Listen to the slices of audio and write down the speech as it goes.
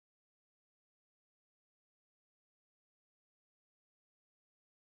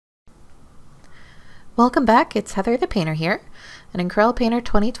Welcome back, it's Heather the Painter here, and in Corel Painter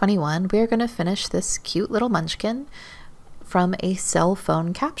 2021 we are going to finish this cute little munchkin from a cell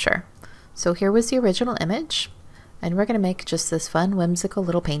phone capture. So here was the original image, and we're going to make just this fun, whimsical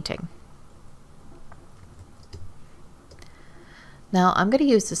little painting. Now I'm going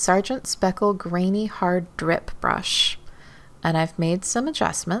to use the Sargent Speckle Grainy Hard Drip brush, and I've made some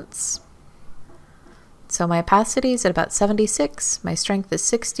adjustments. So my opacity is at about 76, my strength is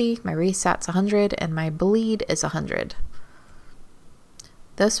 60, my resat's 100, and my bleed is 100.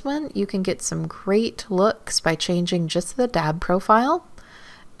 This one you can get some great looks by changing just the dab profile,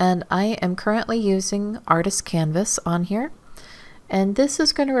 and I am currently using Artist Canvas on here, and this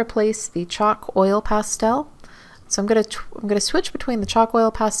is going to replace the chalk oil pastel. So I'm going to switch between the chalk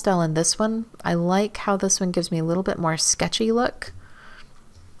oil pastel and this one. I like how this one gives me a little bit more sketchy look.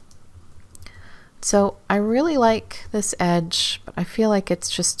 So I really like this edge, but I feel like it's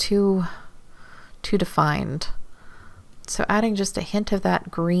just too defined. So adding just a hint of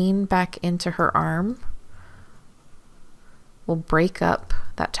that green back into her arm will break up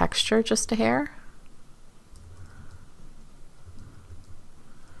that texture just a hair.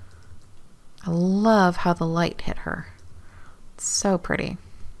 I love how the light hit her. It's so pretty.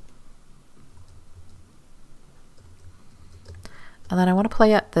 And then I want to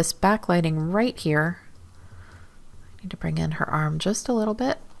play up this backlighting right here. I need to bring in her arm just a little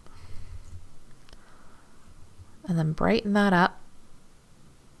bit. And then brighten that up.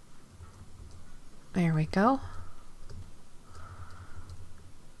 There we go.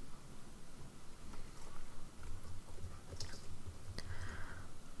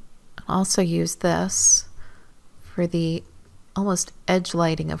 I'll also use this for the almost edge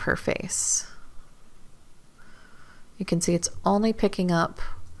lighting of her face. You can see it's only picking up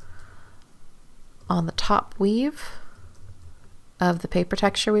on the top weave of the paper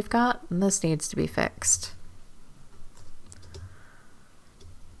texture we've got, and this needs to be fixed.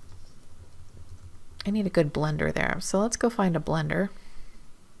 I need a good blender there, so let's go find a blender.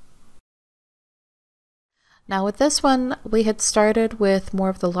 Now with this one, we had started with more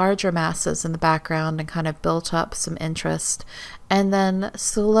of the larger masses in the background and kind of built up some interest, and then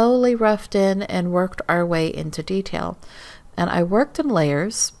slowly roughed in and worked our way into detail. And I worked in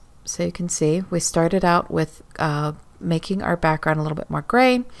layers, so you can see we started out with making our background a little bit more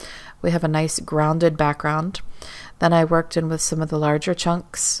gray. We have a nice grounded background. Then I worked in with some of the larger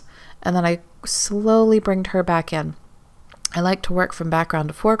chunks, and then I slowly brought her back in. I like to work from background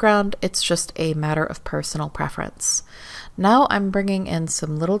to foreground. It's just a matter of personal preference. Now I'm bringing in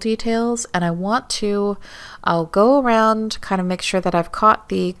some little details, and I'll go around, kind of make sure that I've caught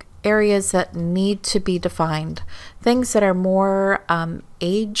the areas that need to be defined, things that are more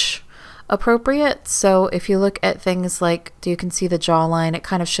age appropriate. So if you look at things like, you can see the jawline, it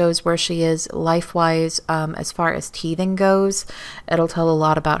kind of shows where she is life-wise. As far as teething goes, it'll tell a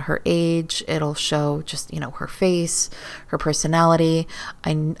lot about her age. It'll show just, her face, her personality.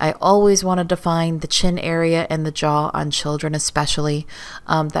 I always want to define the chin area and the jaw on children especially.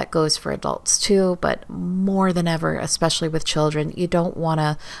 That goes for adults too, but more than ever, especially with children, you don't want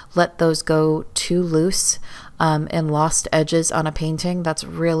to let those go too loose. And lost edges on a painting, that's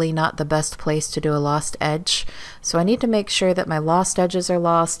really not the best place to do a lost edge. So I need to make sure that my lost edges are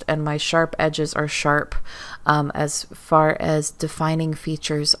lost and my sharp edges are sharp as far as defining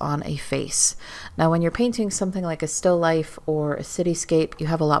features on a face. Now when you're painting something like a still life or a cityscape, you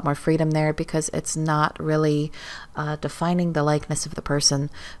have a lot more freedom there because it's not really defining the likeness of the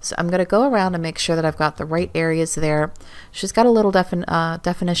person. So I'm going to go around and make sure that I've got the right areas there. She's got a little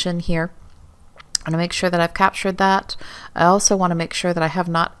definition here. I want to make sure that I've captured that. I also want to make sure that I have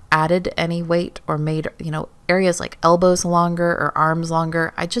not added any weight or made, areas like elbows longer or arms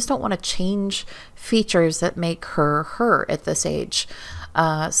longer. I just don't want to change features that make her her at this age.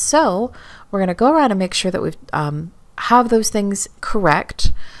 So we're going to go around and make sure that we have those things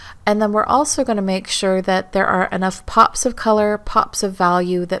correct. And then we're also going to make sure that there are enough pops of color, pops of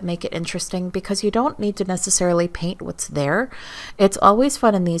value that make it interesting, because you don't need to necessarily paint what's there. It's always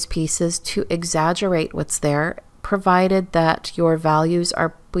fun in these pieces to exaggerate what's there, provided that your values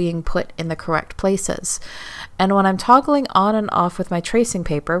are being put in the correct places. And when I'm toggling on and off with my tracing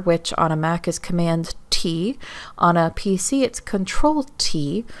paper, which on a Mac is Command T, on a PC it's Control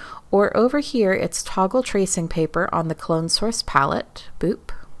T, or over here it's toggle tracing paper on the clone source palette,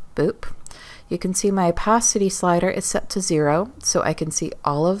 boop. Boop. You can see my opacity slider is set to 0, so I can see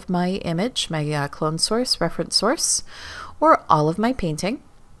all of my image, my clone source, reference source, or all of my painting.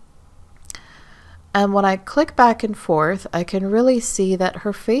 And when I click back and forth, I can really see that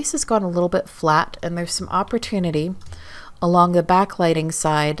her face has gone a little bit flat, and there's some opportunity along the backlighting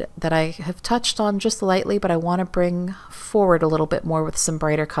side that I have touched on just lightly, but I want to bring forward a little bit more with some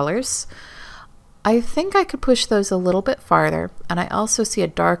brighter colors. I think I could push those a little bit farther, and I also see a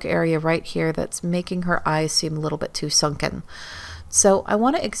dark area right here that's making her eyes seem a little bit too sunken. So I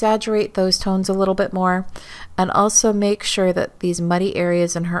want to exaggerate those tones a little bit more, and also make sure that these muddy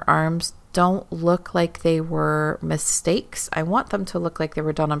areas in her arms don't look like they were mistakes. I want them to look like they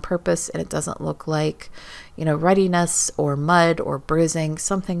were done on purpose, and it doesn't look like, you know, ruddiness or mud or bruising,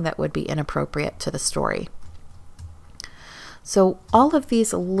 something that would be inappropriate to the story. So all of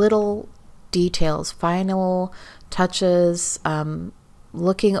these little details, final touches,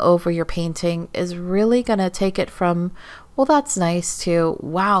 looking over your painting is really going to take it from, well, that's nice, to,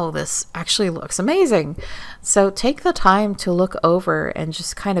 wow, this actually looks amazing. So take the time to look over and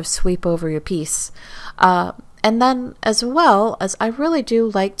just kind of sweep over your piece. And then as well, as I really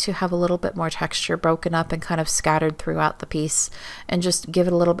do like to have a little bit more texture broken up and kind of scattered throughout the piece and just give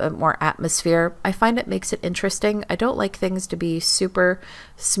it a little bit more atmosphere. I find it makes it interesting. I don't like things to be super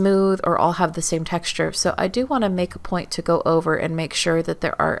smooth or all have the same texture. So I do want to make a point to go over and make sure that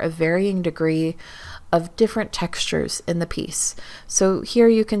there are a varying degree of different textures in the piece. So here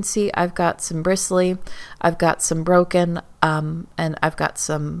you can see I've got some bristly, I've got some broken, and I've got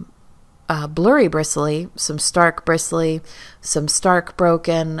some blurry bristly, some stark bristly, some stark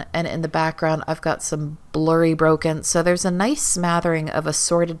broken, and in the background I've got some blurry broken. So there's a nice smattering of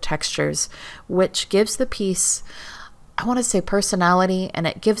assorted textures, which gives the piece, I want to say, personality, and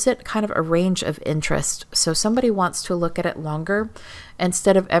it gives it kind of a range of interest. So somebody wants to look at it longer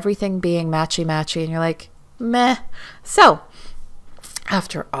instead of everything being matchy-matchy and you're like, meh. So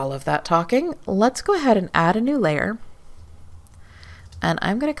after all of that talking, let's go ahead and add a new layer. And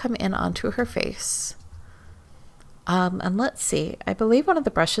I'm going to come in onto her face. And let's see, I believe one of the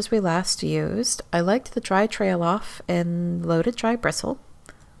brushes we last used, I liked the dry trail off and loaded dry bristle.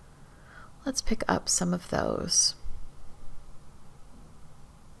 Let's pick up some of those.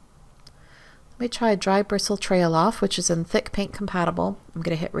 Let me try dry bristle trail off, which is in thick paint compatible. I'm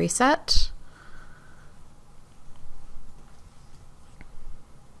going to hit reset.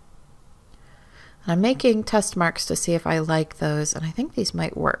 I'm making test marks to see if I like those, and I think these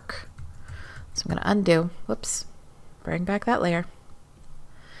might work. So I'm going to undo, whoops, bring back that layer,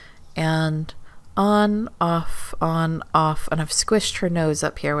 and on, off, and I've squished her nose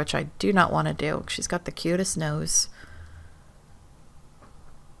up here, which I do not want to do. She's got the cutest nose.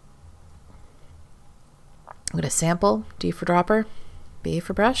 I'm going to sample, D for dropper, B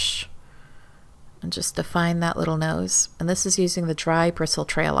for brush, and just define that little nose. And this is using the dry bristle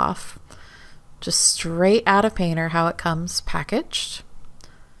trail off. Just straight out of Painter, how it comes packaged.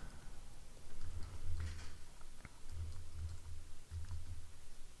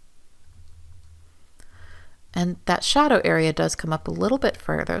 And that shadow area does come up a little bit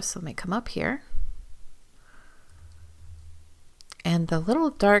further, so let me come up here. And the little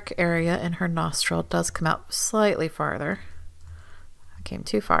dark area in her nostril does come out slightly farther. I came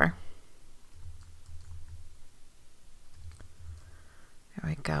too far. There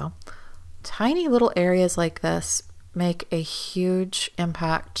we go. Tiny little areas like this make a huge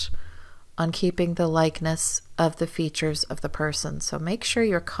impact on keeping the likeness of the features of the person. So make sure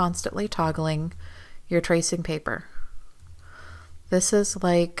you're constantly toggling your tracing paper. This is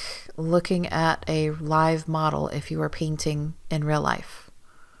like looking at a live model if you were painting in real life.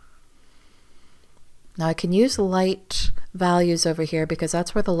 Now I can use light values over here because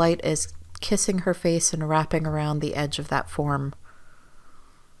that's where the light is kissing her face and wrapping around the edge of that form.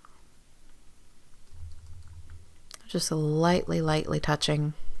 Just lightly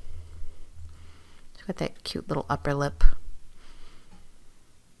touching. Look at that cute little upper lip.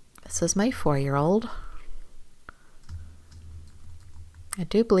 This is my 4-year-old. I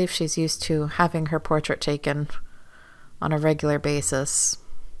do believe she's used to having her portrait taken on a regular basis.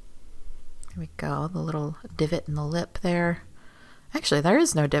 Here we go, the little divot in the lip there. Actually, there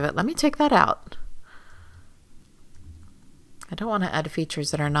is no divot. Let me take that out. I don't want to add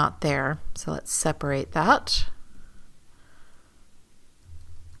features that are not there, so let's separate that.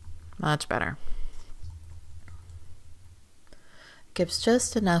 Much better. Gives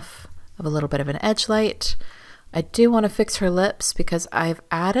just enough of a little bit of an edge light. I do want to fix her lips because I've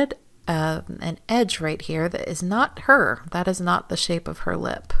added an edge right here that is not her. That is not the shape of her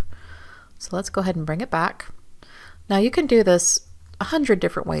lip. So let's go ahead and bring it back. Now you can do this 100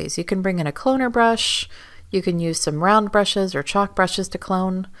 different ways. You can bring in a cloner brush. You can use some round brushes or chalk brushes to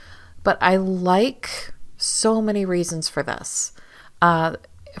clone. But I like so many reasons for this.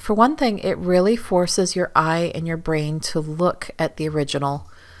 For one thing, it really forces your eye and your brain to look at the original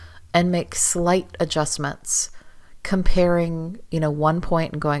and make slight adjustments. comparing, one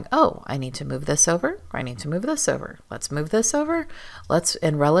point and going, oh, I need to move this over, or I need to move this over. Let's move this over.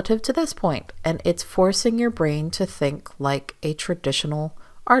 And relative to this point. And it's forcing your brain to think like a traditional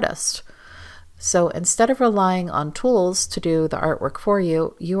artist. So instead of relying on tools to do the artwork for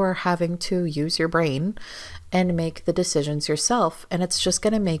you, you are having to use your brain and make the decisions yourself. And it's just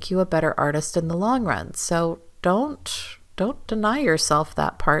going to make you a better artist in the long run. So don't deny yourself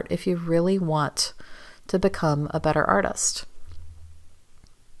that part if you really want to become a better artist.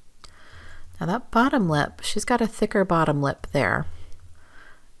 Now that bottom lip, she's got a thicker bottom lip there.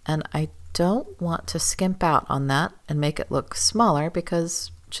 And I don't want to skimp out on that and make it look smaller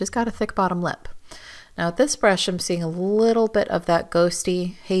because she's got a thick bottom lip. Now with this brush, I'm seeing a little bit of that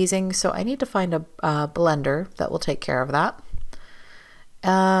ghosty hazing, so I need to find a blender that will take care of that.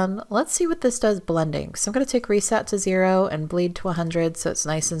 And let's see what this does blending. So I'm going to take reset to 0 and bleed to 100 so it's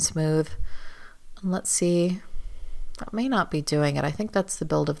nice and smooth. And let's see, that may not be doing it. I think that's the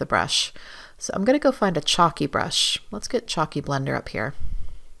build of the brush. So I'm going to go find a chalky brush. Let's get chalky blender up here.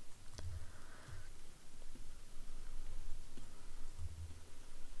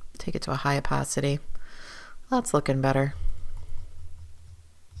 Take it to a high opacity. That's looking better.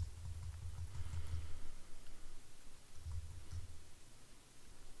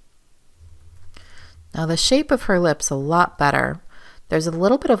 Now the shape of her lip's a lot better. There's a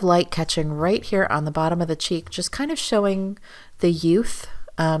little bit of light catching right here on the bottom of the cheek, just kind of showing the youth.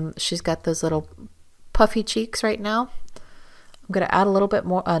 She's got those little puffy cheeks right now. I'm going to add a little bit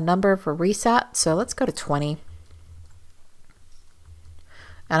more, a number for reset. So let's go to 20.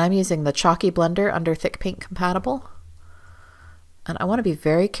 And I'm using the chalky blender under thick paint compatible. And I want to be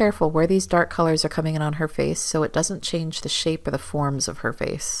very careful where these dark colors are coming in on her face so it doesn't change the shape or the forms of her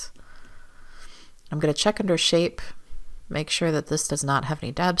face. I'm going to check under shape, make sure that this does not have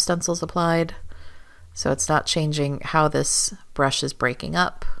any dab stencils applied, so it's not changing how this brush is breaking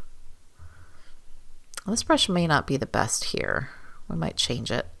up. This brush may not be the best here. We might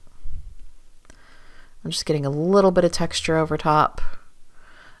change it. I'm just getting a little bit of texture over top,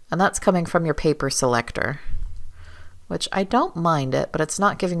 and that's coming from your paper selector, which I don't mind it, but it's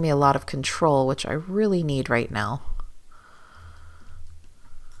not giving me a lot of control, which I really need right now.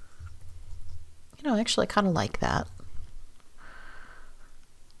 I actually kind of like that.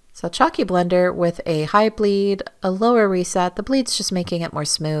 So chalky blender with a high bleed, a lower reset. The bleed's just making it more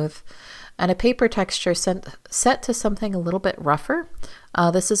smooth. And a paper texture set to something a little bit rougher.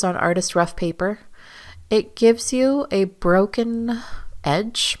 This is on Artist Rough paper. It gives you a broken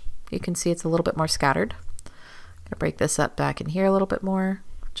edge. You can see it's a little bit more scattered. I'm going to break this up back in here a little bit more.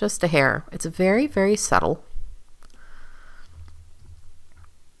 Just a hair. It's very, very subtle.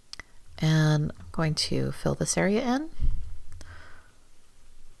 And I'm going to fill this area in.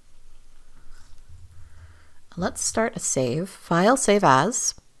 Let's start a save. File, save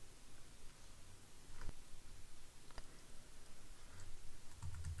as.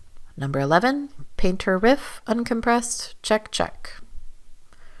 Number 11, Painter Riff, uncompressed, check, check.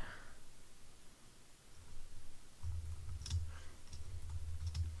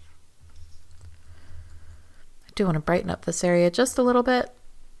 I do want to brighten up this area just a little bit.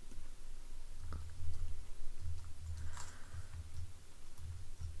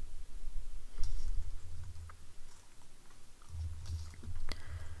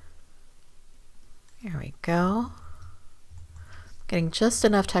 There we go. Getting just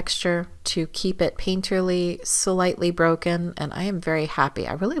enough texture to keep it painterly, slightly broken, and I am very happy.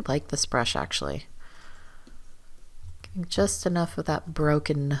 I really like this brush actually. Getting just enough of that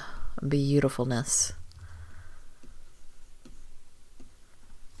broken beautifulness.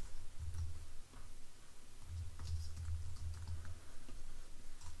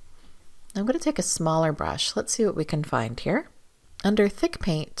 I'm going to take a smaller brush. Let's see what we can find here. Under thick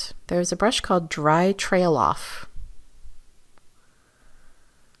paint, there's a brush called Dry Trail Off.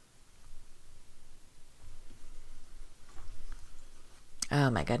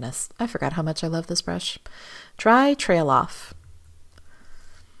 Oh my goodness, I forgot how much I love this brush. Dry Trail Off.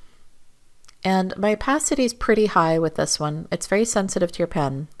 And my opacity is pretty high with this one. It's very sensitive to your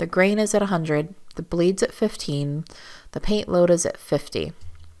pen. The grain is at 100, the bleed's at 15, the paint load is at 50.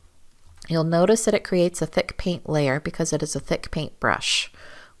 You'll notice that it creates a thick paint layer because it is a thick paint brush,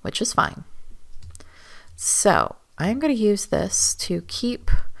 which is fine. So I'm going to use this to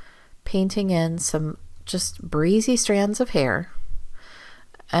keep painting in some just breezy strands of hair.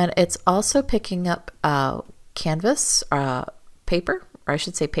 And it's also picking up canvas, paper, or I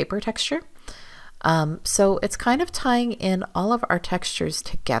should say paper texture. So it's kind of tying in all of our textures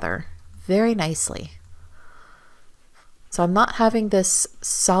together very nicely. So I'm not having this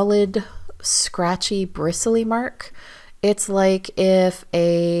solid scratchy, bristly mark. It's like if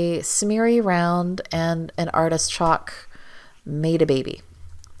a smeary round and an artist chalk made a baby.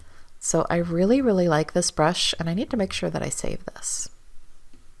 So I really, really like this brush, and I need to make sure that I save this.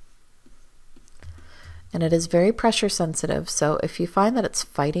 And it is very pressure sensitive, so if you find that it's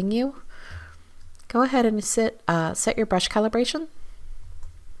fighting you, go ahead and set your brush calibration.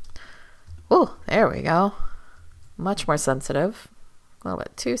 Oh, there we go. Much more sensitive. A little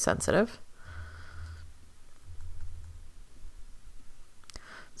bit too sensitive.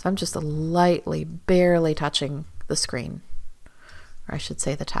 So I'm just lightly, barely touching the screen, or I should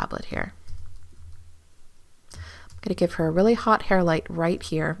say the tablet here. I'm going to give her a really hot hair light right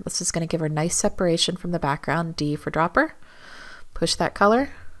here. This is going to give her nice separation from the background. D for dropper. Push that color.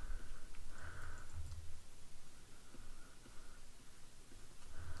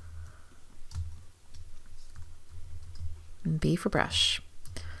 And B for brush.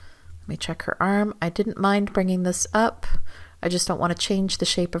 Let me check her arm. I didn't mind bringing this up. I just don't want to change the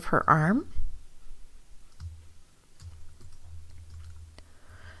shape of her arm.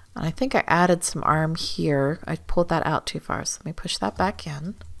 And I think I added some arm here. I pulled that out too far, so let me push that back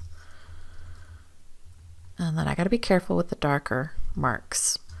in. And then I got to be careful with the darker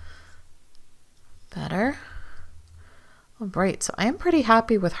marks. Better. All right, so I am pretty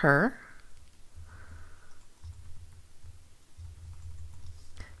happy with her.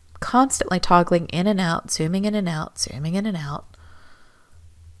 Constantly toggling in and out, zooming in and out, zooming in and out.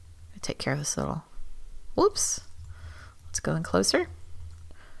 I take care of this little, whoops. Let's go in closer.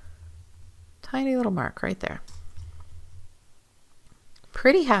 Tiny little mark right there.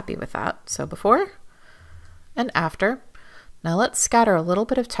 Pretty happy with that. So before and after. Now let's scatter a little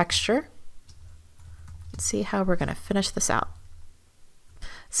bit of texture and see how we're going to finish this out.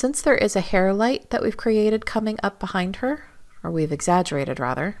 Since there is a hair light that we've created coming up behind her, or we've exaggerated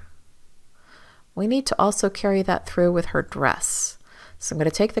rather, we need to also carry that through with her dress. So I'm going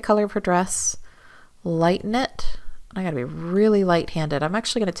to take the color of her dress, lighten it, and I got to be really light-handed. I'm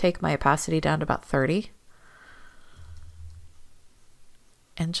actually going to take my opacity down to about 30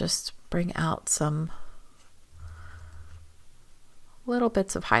 and just bring out some little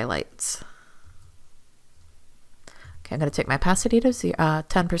bits of highlights. Okay, I'm going to take my opacity to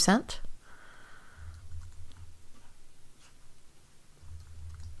 10%.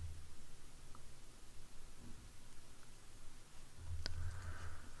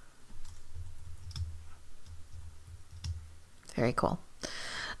 Very cool.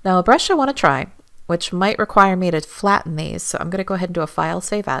 Now a brush I want to try, which might require me to flatten these, so I'm going to go ahead and do a file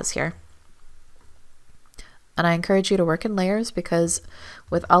save as here. And I encourage you to work in layers, because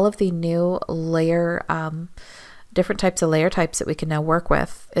with all of the new layer, different types of layer types that we can now work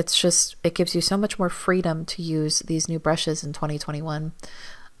with, it gives you so much more freedom to use these new brushes in 2021.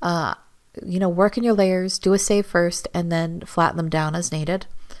 You know, work in your layers, do a save first, and then flatten them down as needed.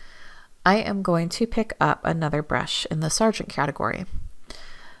 I am going to pick up another brush in the Sargent category,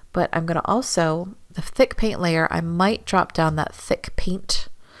 but I'm going to also, the thick paint layer, I might drop down that thick paint.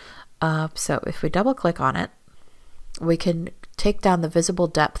 So if we double click on it, we can take down the visible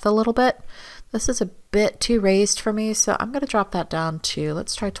depth a little bit. This is a bit too raised for me, so I'm going to drop that down to,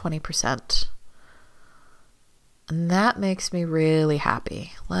 let's try 20%. And that makes me really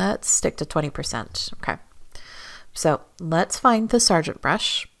happy. Let's stick to 20%. Okay. So let's find the Sargent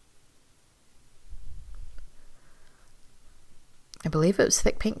brush. I believe it was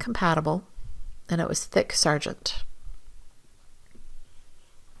thick paint compatible, and it was thick Sargent.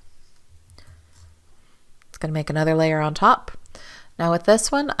 It's going to make another layer on top. Now with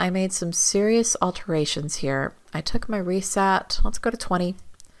this one, I made some serious alterations here. I took my reset, let's go to 20.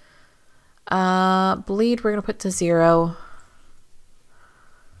 Bleed, we're going to put to 0.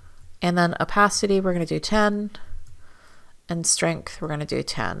 And then opacity, we're going to do 10. And strength, we're going to do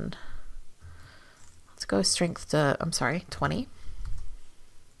 10. Let's go strength to, 20.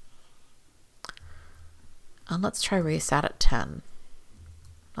 And let's try reset at 10.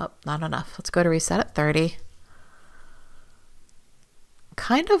 Oh, not enough. Let's go to reset at 30.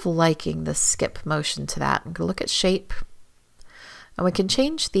 Kind of liking the skip motion to that. I'm going to look at shape. And we can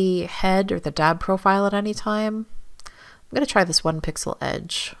change the head or the dab profile at any time. I'm going to try this 1 pixel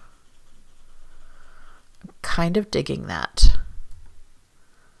edge. I'm kind of digging that.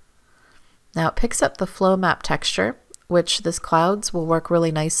 Now it picks up the flow map texture, which this clouds will work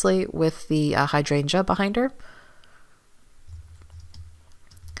really nicely with the hydrangea behind her.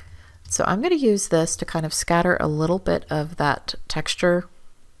 So I'm going to use this to kind of scatter a little bit of that texture,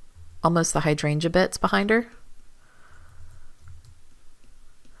 almost the hydrangea bits behind her.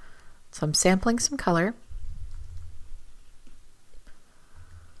 So I'm sampling some color.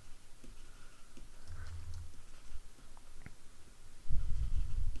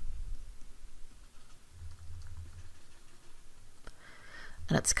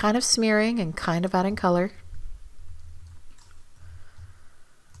 And it's kind of smearing and kind of adding color.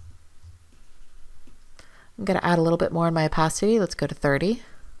 I'm going to add a little bit more in my opacity. Let's go to 30.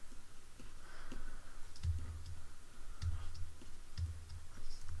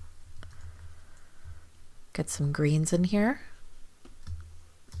 Get some greens in here.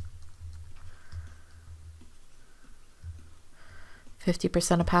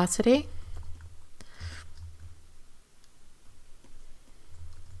 %50 opacity.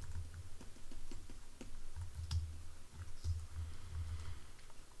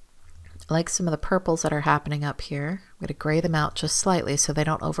 I like some of the purples that are happening up here. I'm going to gray them out just slightly so they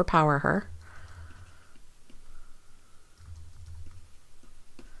don't overpower her.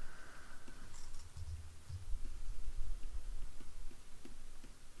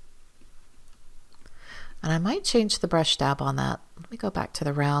 And I might change the brush dab on that. Let me go back to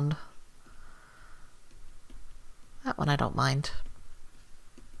the round. That one I don't mind.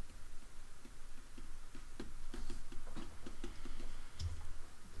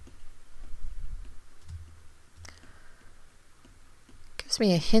 Gives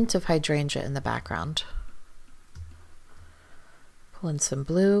me a hint of hydrangea in the background. Pull in some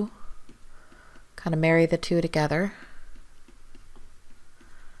blue, kind of marry the two together.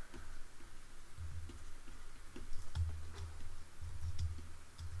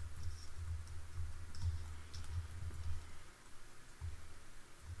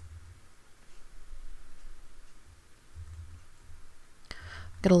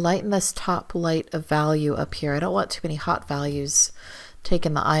 I'm going to lighten this top light of value up here. I don't want too many hot values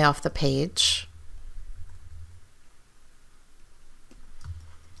taking the eye off the page.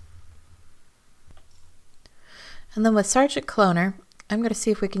 And then with Sergeant Cloner, I'm going to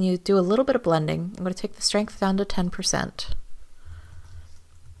see if we can do a little bit of blending. I'm going to take the strength down to 10%.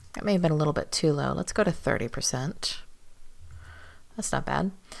 That may have been a little bit too low. Let's go to 30%. That's not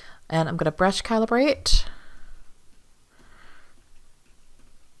bad. And I'm going to brush calibrate.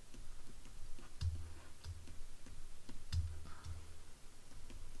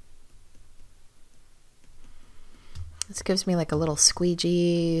 This gives me like a little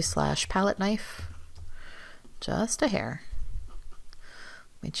squeegee / palette knife. Just a hair.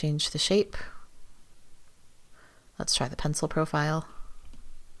 Let me change the shape. Let's try the pencil profile.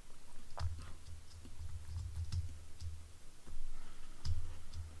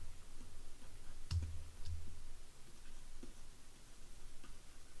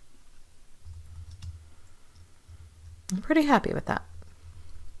 I'm pretty happy with that.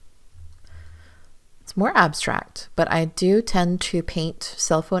 It's more abstract, but I do tend to paint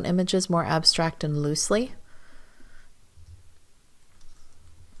cell phone images more abstract and loosely.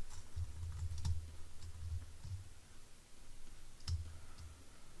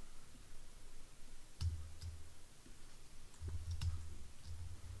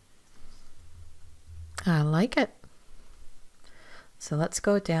 I like it. So let's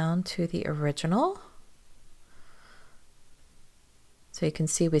go down to the original. So you can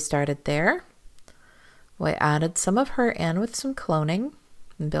see we started there. We added some of her in with some cloning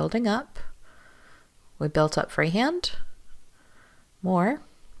and building up. We built up freehand, more,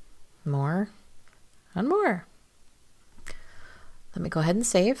 more, and more. Let me go ahead and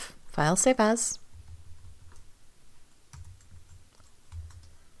save. File, save as.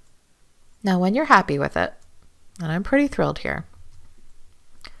 Now when you're happy with it, and I'm pretty thrilled here,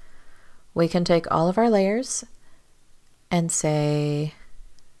 we can take all of our layers and say,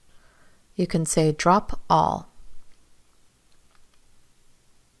 you can say drop all.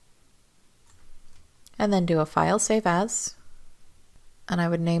 And then do a file, save as. And I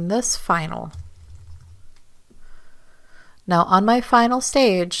would name this final. Now on my final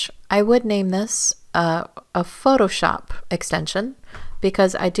stage, I would name this a Photoshop extension,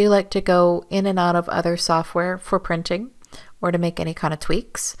 because I do like to go in and out of other software for printing or to make any kind of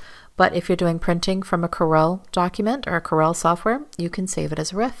tweaks. But if you're doing printing from a Corel document or a Corel software, you can save it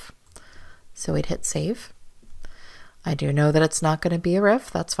as a RIF. So we'd hit save. I do know that it's not going to be a RIF,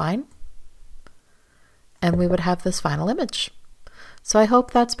 that's fine. And we would have this final image. So I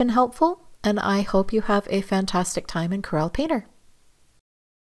hope that's been helpful, and I hope you have a fantastic time in Corel Painter.